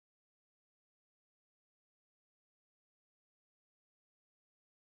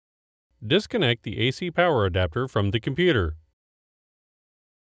Disconnect the AC power adapter from the computer.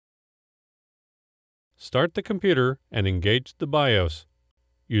 Start the computer and engage the BIOS.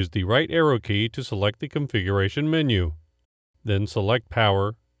 Use the right arrow key to select the configuration menu. Then select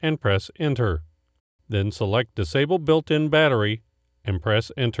Power and press Enter. Then select Disable Built-in Battery and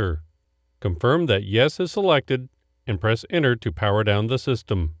press Enter. Confirm that Yes is selected and press Enter to power down the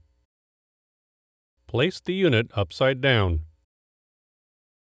system. Place the unit upside down.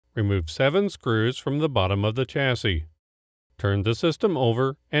 Remove 7 screws from the bottom of the chassis. Turn the system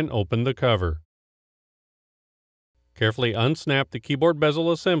over and open the cover. Carefully unsnap the keyboard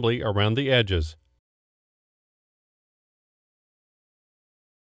bezel assembly around the edges.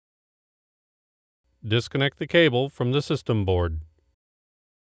 Disconnect the cable from the system board.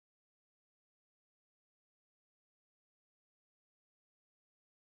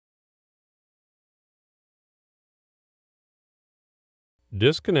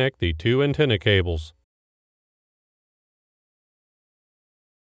 Disconnect the 2 antenna cables.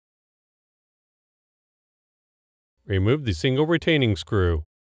 Remove the single retaining screw.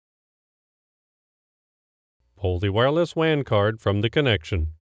 Pull the wireless WAN card from the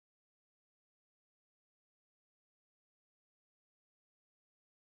connection.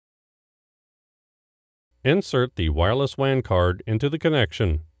 Insert the wireless WAN card into the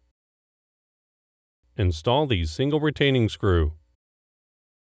connection. Install the single retaining screw.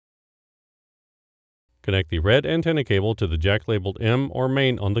 Connect the red antenna cable to the jack labeled M or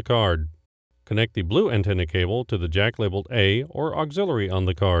main on the card. Connect the blue antenna cable to the jack labeled A or auxiliary on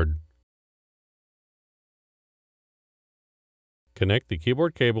the card. Connect the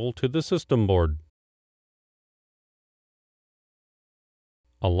keyboard cable to the system board.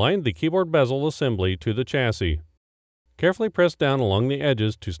 Align the keyboard bezel assembly to the chassis. Carefully press down along the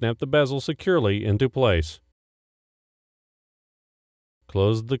edges to snap the bezel securely into place.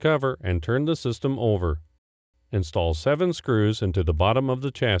 Close the cover and turn the system over. Install 7 screws into the bottom of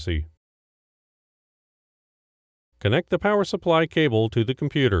the chassis. Connect the power supply cable to the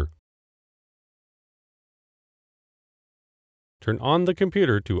computer. Turn on the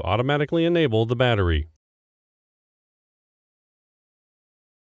computer to automatically enable the battery.